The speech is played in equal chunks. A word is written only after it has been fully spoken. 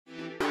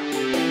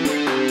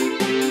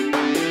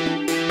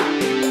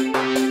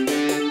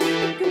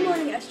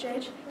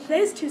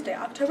Tuesday,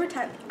 October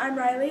 10th. I'm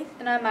Riley.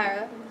 And I'm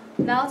Myra.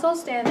 Now let's all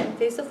stand and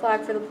face the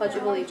flag for the Pledge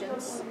of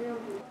Allegiance.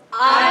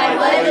 I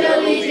pledge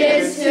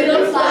allegiance to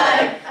the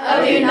flag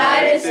of the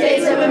United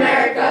States of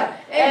America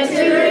and to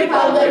the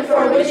republic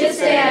for which it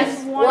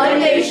stands, one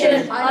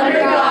nation, under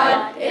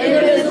God,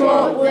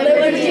 indivisible, with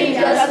liberty and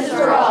justice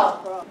for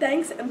all.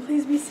 Thanks, and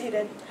please be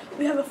seated.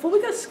 We have a full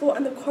week of school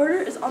and the quarter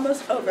is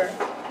almost over.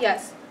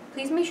 Yes,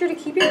 please make sure to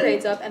keep your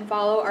grades up and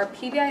follow our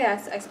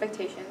PBIS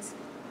expectations.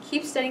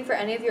 Keep studying for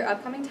any of your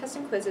upcoming tests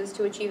and quizzes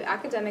to achieve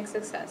academic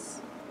success.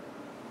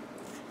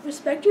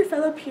 Respect your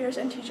fellow peers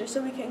and teachers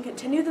so we can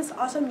continue this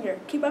awesome year.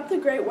 Keep up the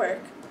great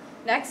work.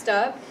 Next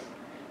up,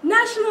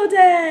 National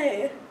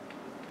Day!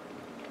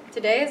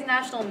 today is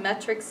National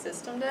Metric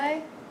System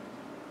Day.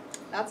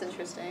 That's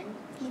interesting.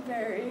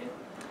 Very.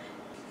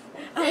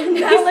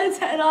 Now let's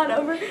head on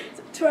over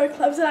to our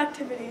clubs and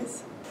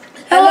activities.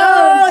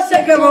 Hello,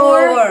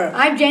 Sycamore!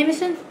 I'm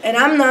Jameson. And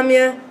I'm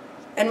Namya.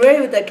 And we're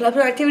here with the clubs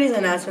and activities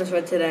announcements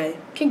for today.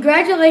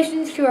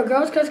 Congratulations to our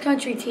girls cross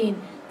country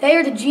team. They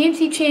are the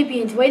GMC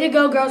champions. Way to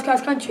go, girls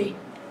cross country.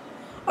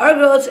 Our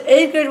girls'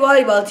 8th grade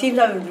volleyball teams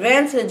have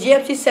advanced to the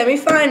GMC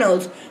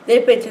semifinals. They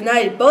play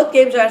tonight. Both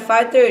games are at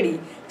 5:30.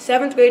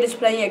 7th grade is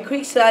playing at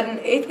Creekside and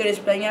 8th grade is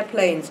playing at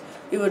Plains.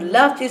 We would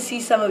love to see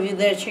some of you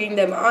there cheering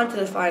them on to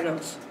the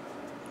finals.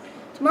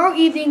 Tomorrow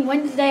evening,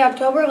 Wednesday,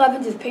 October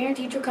 11th, is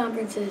parent-teacher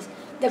conferences.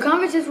 The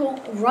conferences will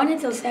run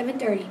until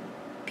 7:30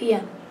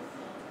 p.m.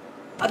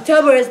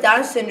 October is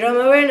Down Syndrome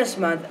Awareness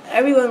Month.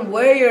 Everyone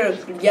wear your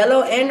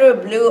yellow and or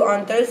blue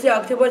on Thursday,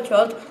 October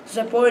 12th to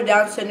support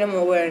Down Syndrome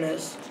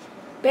awareness.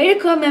 Beta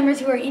Club members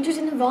who are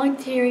interested in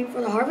volunteering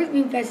for the Harvest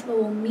Moon Festival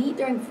will meet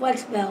during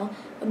Flex Bell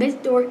with Ms.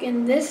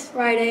 Dorkin this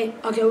Friday,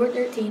 October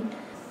 13th,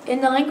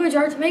 in the Language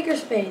Arts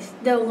Makerspace,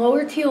 the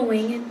lower teal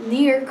wing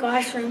near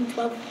classroom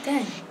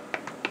 1210.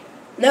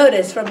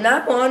 Notice, from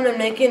now on when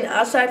making an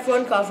outside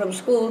phone call from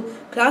school,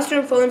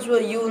 classroom phones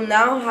you will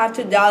now have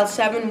to dial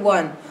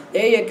 71.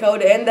 Area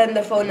code and then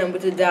the phone number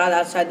to dial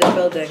outside the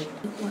building.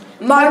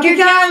 Mark your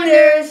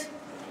calendars!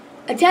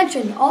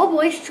 Attention, all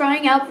boys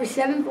trying out for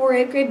 7th or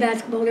 8th grade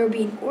basketball. There will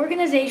be an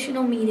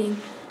organizational meeting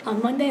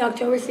on Monday,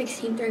 October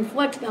 16th during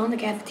Flex Bell in the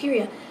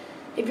cafeteria.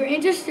 If you're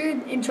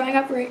interested in trying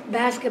out for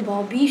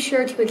basketball, be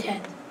sure to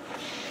attend.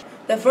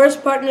 The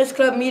first Partners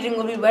Club meeting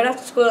will be right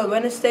after school on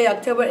Wednesday,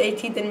 October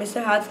 18th in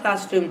Mr. Howe's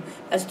classroom.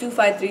 That's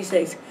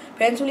 2536.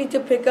 Parents will need to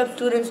pick up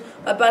students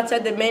up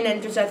outside the main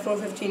entrance at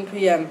 4:15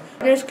 p.m.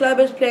 Partners Club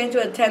is planning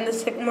to attend the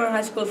Sycamore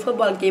High School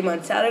football game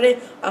on Saturday,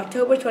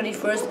 October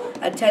 21st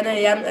at 10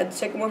 a.m. at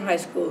Sycamore High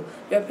School.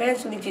 Your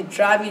parents will need to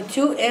drive you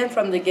to and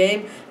from the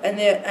game, and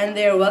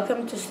they are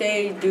welcome to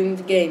stay during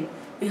the game.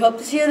 We hope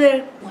to see you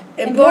there.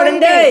 Important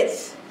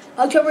dates!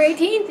 October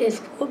 18th is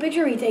School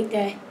Picture Retake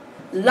Day.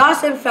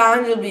 Lost and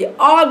Found will be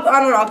all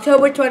gone on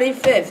October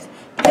 25th.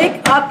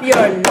 Pick up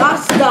your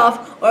lost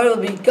stuff or it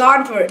will be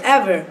gone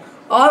forever.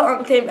 All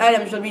unclaimed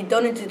items will be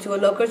donated to a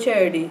local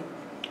charity.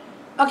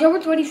 October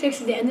 26th is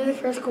the end of the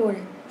first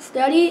quarter.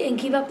 Study and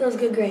keep up those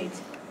good grades.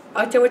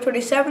 October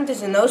 27th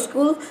is a no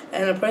school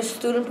and a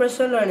student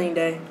personal learning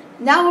day.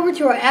 Now over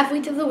to our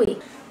Athlete of the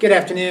Week. Good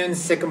afternoon,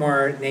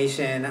 Sycamore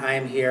Nation. I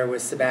am here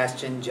with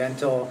Sebastian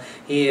Gentle.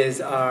 He is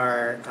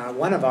our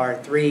one of our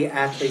 3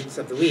 athletes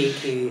of the week.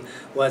 He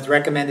was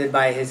recommended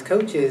by his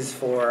coaches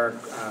for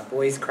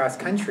boys cross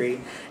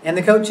country, and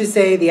the coaches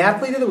say the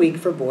athlete of the week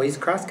for boys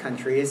cross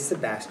country is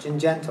Sebastian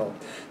Gentle.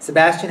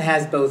 Sebastian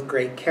has both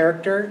great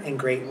character and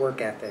great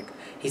work ethic.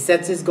 He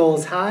sets his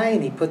goals high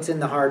and he puts in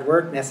the hard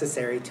work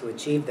necessary to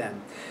achieve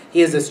them.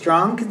 He is a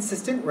strong,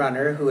 consistent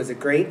runner who is a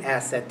great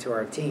asset to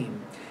our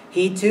team.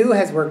 He, too,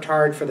 has worked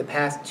hard for the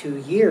past 2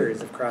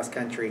 years of cross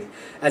country.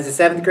 As a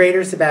 7th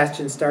grader,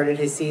 Sebastian started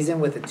his season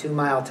with a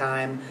 2-mile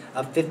time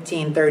of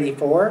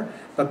 15:34,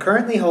 but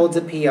currently holds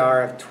a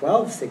PR of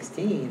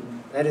 12:16.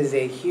 That is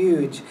a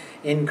huge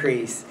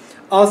increase.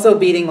 Also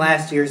beating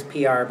last year's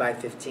PR by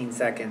 15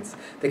 seconds.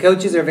 The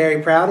coaches are very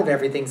proud of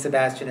everything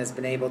Sebastian has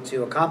been able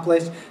to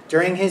accomplish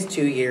during his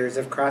 2 years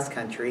of cross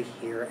country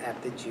here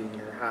at the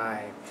junior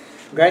high.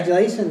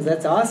 Congratulations,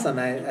 that's awesome.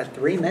 At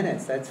 3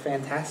 minutes, that's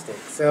fantastic.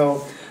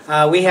 So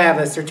we have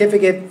a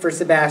certificate for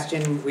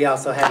Sebastian. We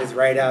also have his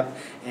write-up,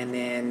 and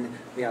then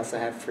we also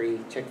have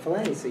free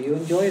Chick-fil-A. So you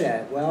enjoy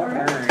that. Well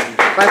earned.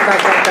 Clap, clap,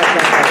 clap,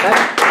 clap, clap,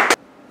 clap.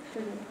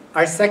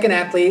 Our second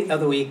athlete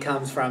of the week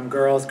comes from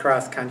girls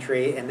cross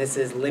country, and this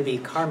is Libby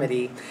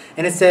Carmody.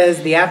 And it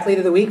says, the athlete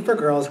of the week for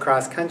girls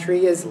cross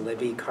country is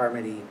Libby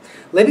Carmody.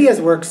 Libby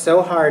has worked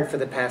so hard for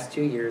the past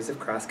 2 years of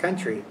cross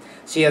country.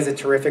 She has a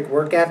terrific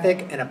work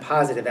ethic and a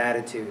positive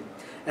attitude.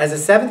 As a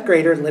 7th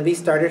grader, Libby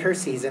started her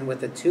season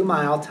with a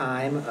 2-mile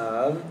time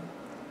of,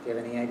 do you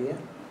have any idea?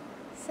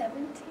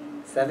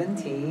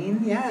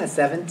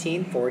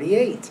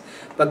 17:48.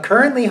 But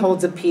currently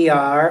holds a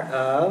PR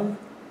of,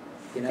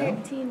 you know?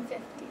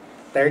 13:50.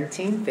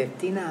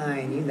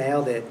 13:59. You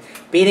nailed it.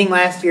 Beating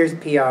last year's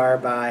PR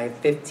by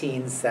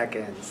 15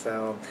 seconds.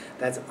 So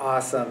that's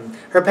awesome.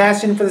 Her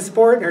passion for the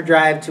sport and her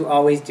drive to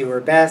always do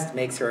her best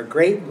makes her a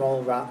great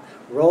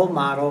role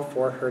model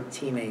for her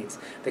teammates.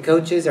 The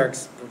coaches are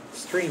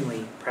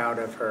extremely proud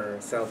of her.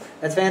 So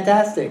that's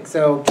fantastic.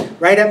 So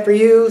right up for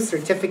you,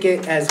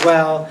 certificate as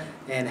well.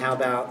 And how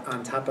about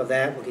on top of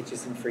that, we'll get you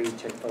some free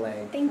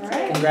Chick-fil-A. Thank you.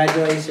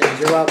 Congratulations.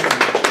 You're welcome.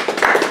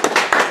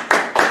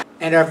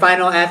 And our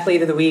final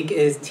athlete of the week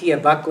is Tia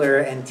Buckler,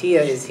 and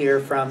Tia is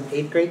here from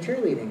 8th grade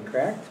cheerleading,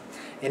 correct?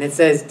 And it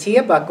says,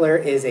 Tia Buckler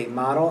is a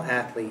model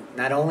athlete.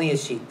 Not only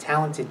is she a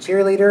talented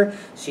cheerleader,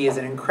 she is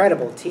an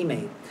incredible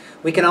teammate.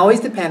 We can always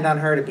depend on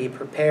her to be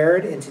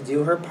prepared and to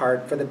do her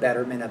part for the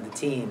betterment of the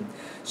team.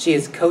 She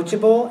is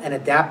coachable and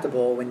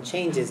adaptable when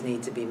changes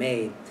need to be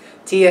made.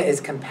 Tia is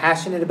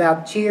compassionate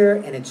about cheer,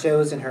 and it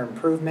shows in her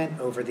improvement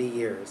over the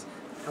years.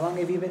 How long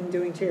have you been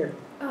doing cheer?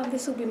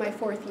 This will be my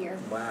 4th year.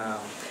 Wow.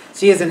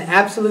 She is an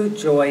absolute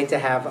joy to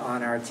have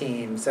on our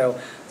team. So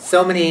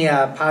many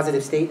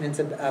positive statements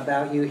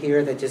about you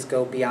here that just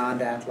go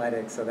beyond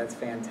athletics. So that's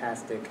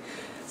fantastic.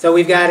 So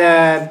we've got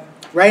a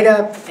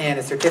write-up and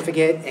a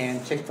certificate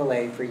and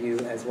Chick-fil-A for you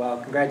as well.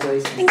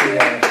 Congratulations. Thank you.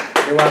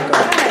 You're welcome.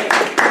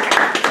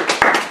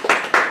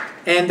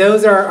 And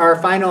those are our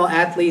final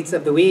athletes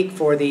of the week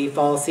for the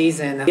fall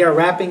season. We are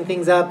wrapping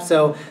things up,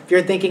 so if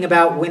you're thinking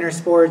about winter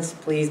sports,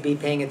 please be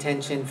paying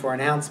attention for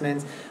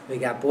announcements. We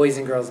got boys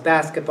and girls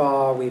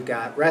basketball, we've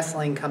got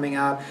wrestling coming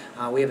up.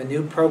 We have a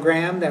new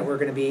program that we're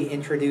going to be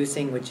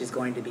introducing, which is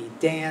going to be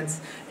dance.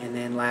 And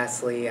then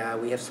lastly,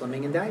 we have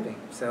swimming and diving.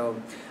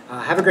 So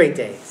have a great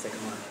day,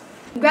 Sycamore.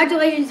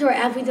 Congratulations to our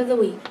athletes of the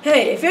week.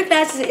 Hey, if your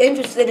class is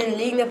interested in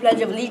leading the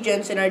Pledge of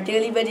Allegiance in our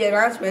daily video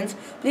announcements,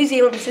 please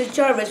email Mrs.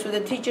 Jarvis with the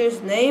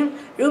teacher's name,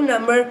 room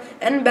number,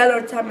 and bell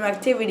or time of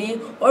activity,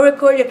 or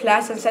record your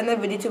class and send the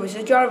video to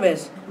Mrs.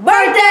 Jarvis.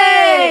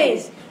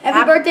 Birthdays!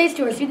 Happy birthdays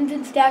to our students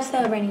and staff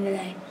celebrating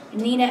today.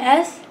 Nina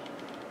S.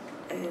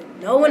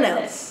 And no one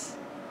else.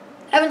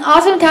 Have an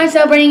awesome time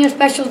celebrating your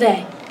special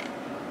day.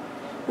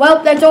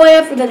 Well, that's all I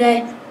have for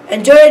today.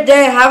 Enjoy your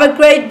day, have a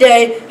great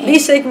day, be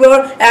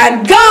Sycamore,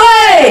 and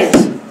go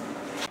A's!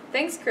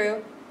 Thanks,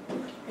 crew.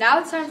 Now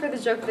it's time for the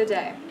joke of the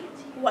day.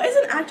 What is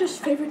an actor's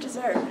favorite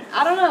dessert?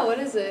 I don't know, what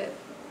is it?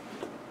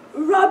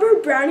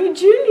 Robert Brownie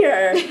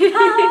Jr.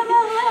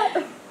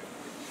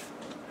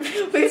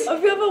 Wait,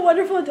 hope you have a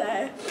wonderful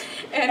day.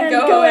 And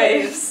go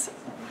A's.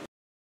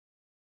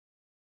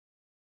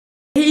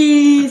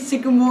 Hey,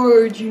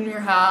 Sycamore Junior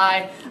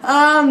High.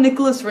 I'm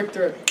Nicholas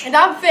Richter. And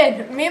I'm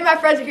Finn. Me and my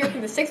friends are here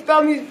from the 6th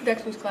Bell Music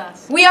Production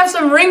class. We have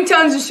some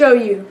ringtones to show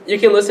you. You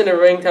can listen to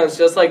ringtones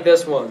just like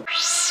this one.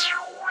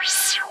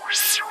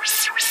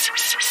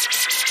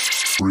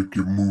 Break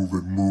it, move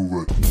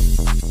it.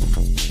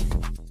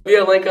 We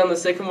have a link on the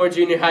Sycamore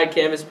Junior High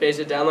campus page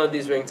to download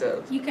these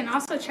ringtones. You can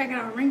also check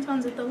out our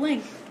ringtones at the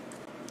link.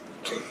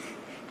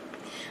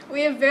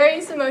 We have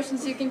various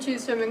emotions you can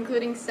choose from,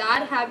 including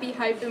sad, happy,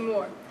 hype, and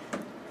more.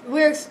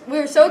 We're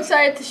so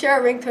excited to share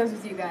our ringtones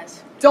with you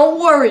guys. Don't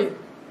worry.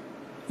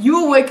 You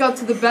will wake up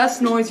to the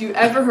best noise you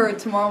ever heard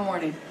tomorrow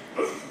morning.